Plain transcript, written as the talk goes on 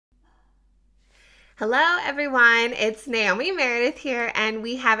Hello everyone, it's Naomi Meredith here, and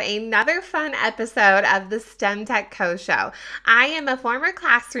we have another fun episode of the STEMTech Co show. I am a former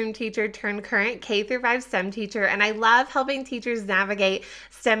classroom teacher turned current K-5 STEM teacher, and I love helping teachers navigate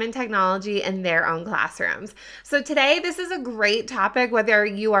STEM and technology in their own classrooms. So today, this is a great topic, whether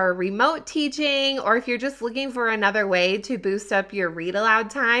you are remote teaching or if you're just looking for another way to boost up your read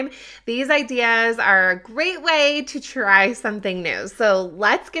aloud time. These ideas are a great way to try something new. So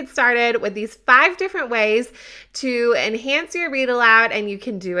let's get started with these 5 different ways to enhance your read aloud, and you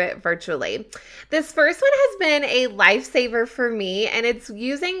can do it virtually. This first one has been a lifesaver for me, and it's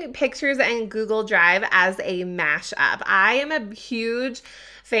using pictures and Google Drive as a mashup. I am a huge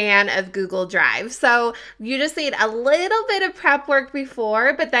fan of Google Drive. So you just need a little bit of prep work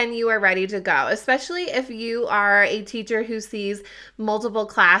before, but then you are ready to go, especially if you are a teacher who sees multiple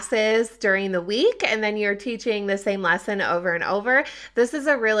classes during the week and then you're teaching the same lesson over and over. This is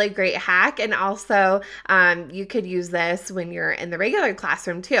a really great hack, and also you could use this when you're in the regular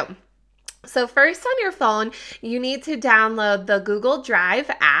classroom too. So first, on your phone, you need to download the Google Drive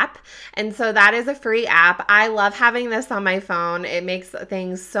app. And so that is a free app. I love having this on my phone. It makes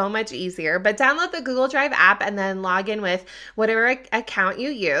things so much easier. But download the Google Drive app and then log in with whatever account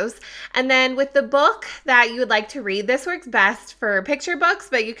you use. And then with the book that you would like to read, this works best for picture books,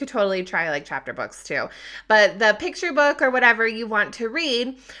 but you could totally try like chapter books too. But the picture book or whatever you want to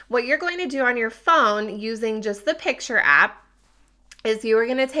read, what you're going to do on your phone using just the picture app is you are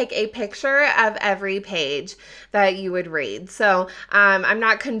going to take a picture of every page that you would read. So I'm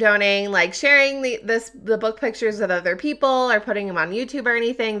not condoning like sharing the book pictures with other people or putting them on YouTube or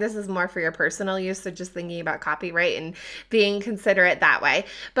anything. This is more for your personal use, so just thinking about copyright and being considerate that way.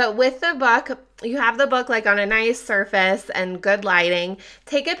 But with the book, you have the book like on a nice surface and good lighting.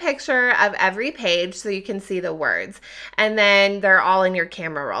 Take a picture of every page so you can see the words. And then they're all in your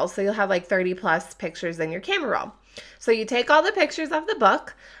camera roll. So you'll have like 30 plus pictures in your camera roll. So you take all the pictures of the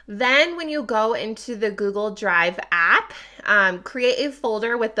book. Then when you go into the Google Drive app, create a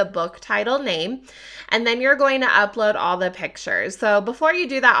folder with the book title name, and then you're going to upload all the pictures. So before you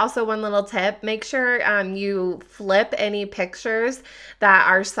do that, also one little tip, make sure you flip any pictures that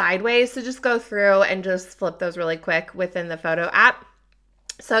are sideways. So just go through and just flip those really quick within the photo app.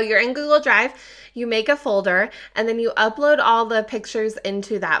 So you're in Google Drive, you make a folder, and then you upload all the pictures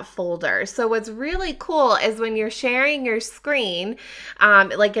into that folder. So what's really cool is when you're sharing your screen,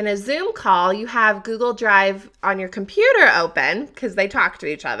 like in a Zoom call, you have Google Drive on your computer open because they talk to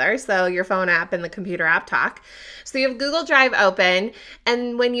each other. So your phone app and the computer app talk. So you have Google Drive open,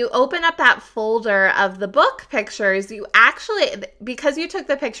 and when you open up that folder of the book pictures, you actually, because you took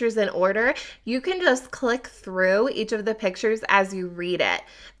the pictures in order, you can just click through each of the pictures as you read it.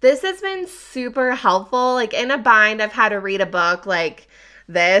 This has been super helpful. Like in a bind, I've had to read a book like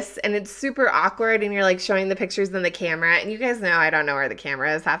this, and it's super awkward, and you're like showing the pictures in the camera, and you guys know I don't know where the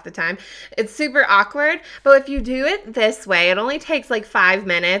camera is half the time. It's super awkward, but if you do it this way, it only takes like 5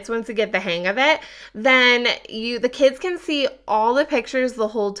 minutes once you get the hang of it, then the kids can see all the pictures the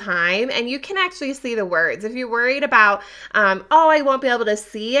whole time, and you can actually see the words. If you're worried about, oh, I won't be able to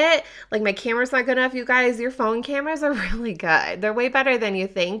see it, like my camera's not good enough, you guys, your phone cameras are really good. They're way better than you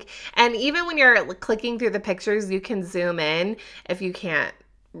think, and even when you're clicking through the pictures, you can zoom in if you can't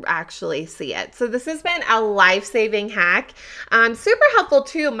actually see it. So this has been a life-saving hack. Super helpful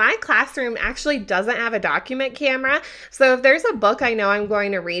too. My classroom actually doesn't have a document camera. So if there's a book I know I'm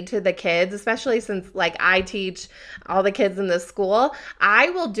going to read to the kids, especially since like I teach all the kids in the school, I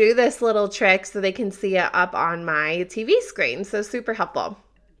will do this little trick so they can see it up on my TV screen. So super helpful.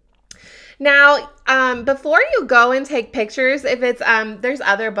 Now, before you go and take pictures, if it's, there's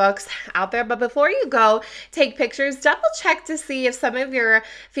other books out there, but before you go take pictures, double check to see if some of your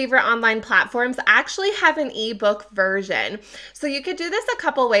favorite online platforms actually have an ebook version. So you could do this a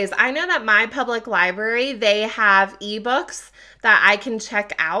couple ways. I know that my public library, they have ebooks that I can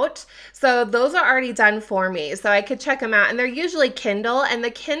check out. So those are already done for me. So I could check them out, and they're usually Kindle, and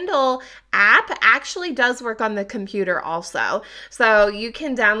the Kindle app actually does work on the computer also. So you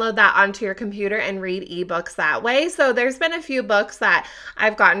can download that onto your computer and read ebooks that way. So there's been a few books that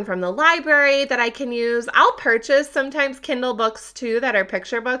I've gotten from the library that I can use. I'll purchase sometimes Kindle books too that are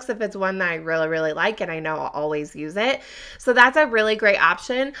picture books if it's one that I really, really like and I know I'll always use it. So that's a really great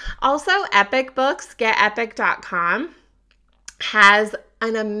option. Also, Epic Books, getepic.com. has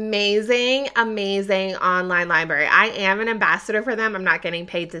an amazing, amazing online library. I am an ambassador for them. I'm not getting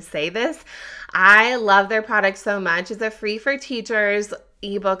paid to say this. I love their product so much. It's a free for teachers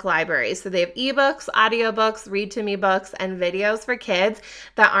ebook library. So they have ebooks, audiobooks, read to me books, and videos for kids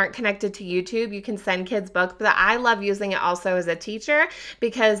that aren't connected to YouTube. You can send kids books, but I love using it also as a teacher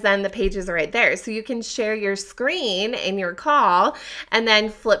because then the pages are right there. So you can share your screen in your call and then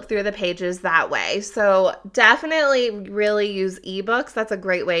flip through the pages that way. So definitely really use ebooks. That's a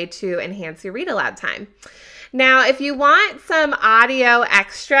great way to enhance your read aloud time. Now, if you want some audio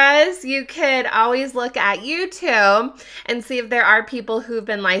extras, you could always look at YouTube and see if there are people who've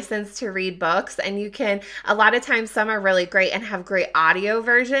been licensed to read books. And you can, a lot of times, some are really great and have great audio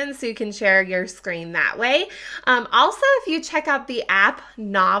versions, so you can share your screen that way. Also, if you check out the app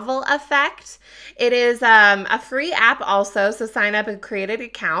Novel Effect, it is a free app also, so sign up and create an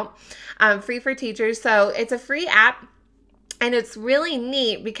account, free for teachers. So it's a free app. And it's really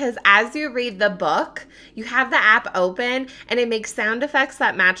neat because as you read the book, you have the app open and it makes sound effects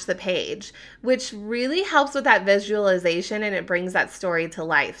that match the page, which really helps with that visualization and it brings that story to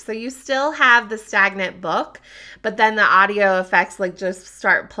life. So you still have the stagnant book, but then the audio effects like just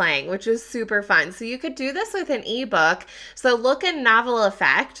start playing, which is super fun. So you could do this with an ebook. So look in Novel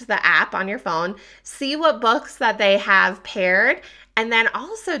Effect, the app on your phone, see what books that they have paired, and then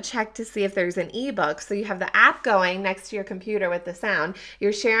also check to see if there's an ebook. So you have the app going next to your computer with the sound.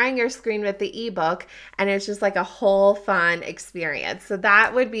 You're sharing your screen with the ebook, and it's just like a whole fun experience. So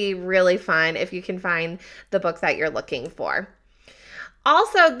that would be really fun if you can find the book that you're looking for.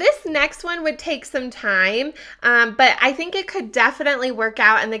 Also, this next one would take some time, but I think it could definitely work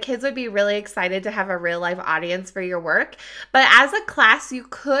out and the kids would be really excited to have a real life audience for your work. But as a class, you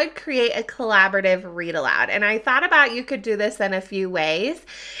could create a collaborative read aloud. And I thought about you could do this in a few ways.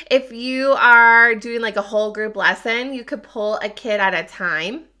 If you are doing like a whole group lesson, you could pull a kid at a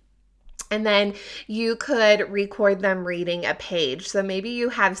time. And then you could record them reading a page. So maybe you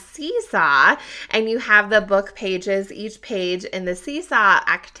have Seesaw and you have the book pages, each page in the Seesaw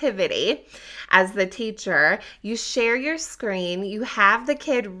activity. As the teacher, you share your screen, you have the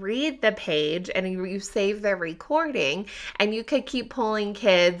kid read the page, and you save the recording, and you could keep pulling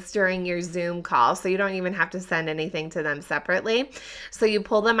kids during your Zoom call, so you don't even have to send anything to them separately. So you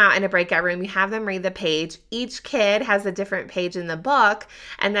pull them out in a breakout room, you have them read the page. Each kid has a different page in the book,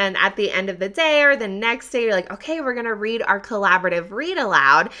 and then at the end of the day or the next day, you're like, okay, we're going to read our collaborative read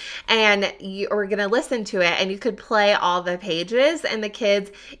aloud, and we're going to listen to it, and you could play all the pages, and the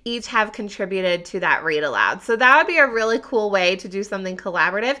kids each have contributed to that read aloud. So that would be a really cool way to do something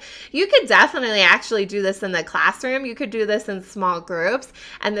collaborative. You could definitely actually do this in the classroom. You could do this in small groups,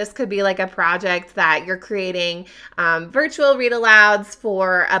 and this could be like a project that you're creating virtual read alouds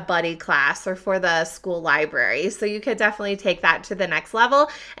for a buddy class or for the school library. So you could definitely take that to the next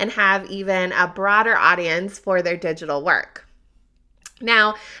level and have even a broader audience for their digital work.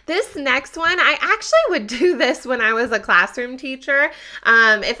 Now, this next one, I actually would do this when I was a classroom teacher.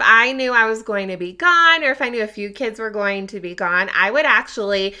 If I knew I was going to be gone or if I knew a few kids were going to be gone, I would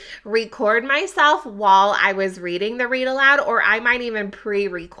actually record myself while I was reading the read aloud, or I might even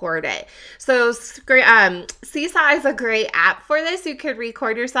pre-record it. So Seesaw is a great app for this. You could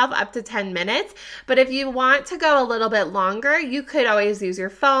record yourself up to 10 minutes, but if you want to go a little bit longer, you could always use your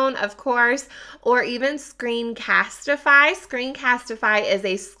phone, of course, or even Screencastify. Screencastify is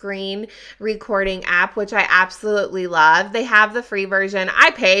a screen recording app, which I absolutely love. They have the free version.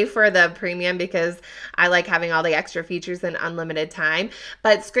 I pay for the premium because I like having all the extra features and unlimited time.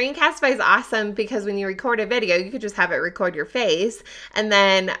 But Screencastify is awesome because when you record a video, you could just have it record your face, and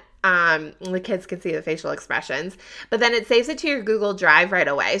then the kids can see the facial expressions, but then it saves it to your Google Drive right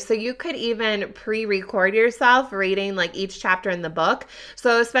away. So you could even pre-record yourself reading like each chapter in the book.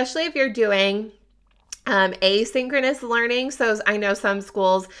 So especially if you're doing asynchronous learning. So I know some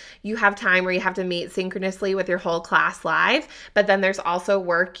schools, you have time where you have to meet synchronously with your whole class live, but then there's also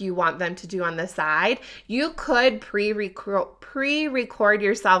work you want them to do on the side. You could pre-record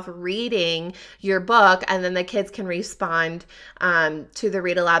yourself reading your book, and then the kids can respond to the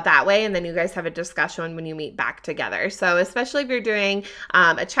read aloud that way, and then you guys have a discussion when you meet back together. So especially if you're doing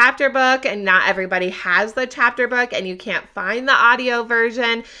a chapter book and not everybody has the chapter book and you can't find the audio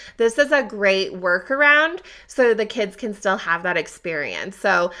version, this is a great workaround so the kids can still have that experience.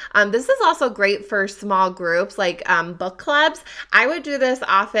 So this is also great for small groups like book clubs. I would do this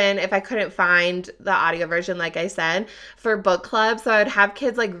often if I couldn't find the audio version, like I said, for book clubs. So I would have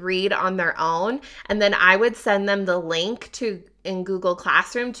kids like read on their own, and then I would send them the link in Google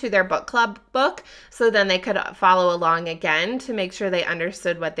Classroom to their book club book, so then they could follow along again to make sure they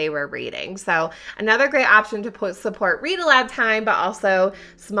understood what they were reading. So another great option to support read aloud time, but also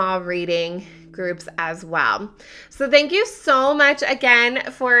small reading groups as well. So thank you so much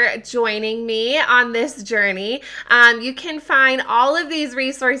again for joining me on this journey. You can find all of these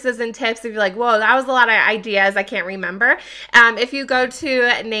resources and tips if you're like, whoa, that was a lot of ideas, I can't remember. If you go to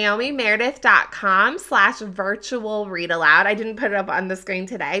naomimeredith.com/virtual read aloud, I didn't put it up on the screen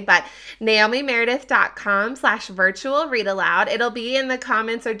today, but naomimeredith.com/virtual read aloud. It'll be in the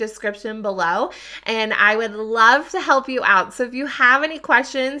comments or description below, and I would love to help you out. So if you have any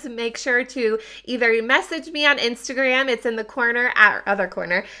questions, make sure to either message me on Instagram. It's in the corner at other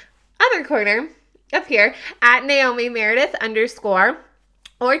corner up here at Naomi Meredith _.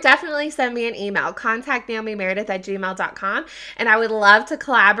 Or definitely send me an email, contact@naomimeredith@gmail.com, and I would love to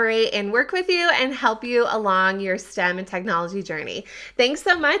collaborate and work with you and help you along your STEM and technology journey. Thanks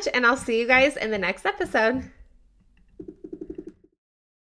so much, and I'll see you guys in the next episode.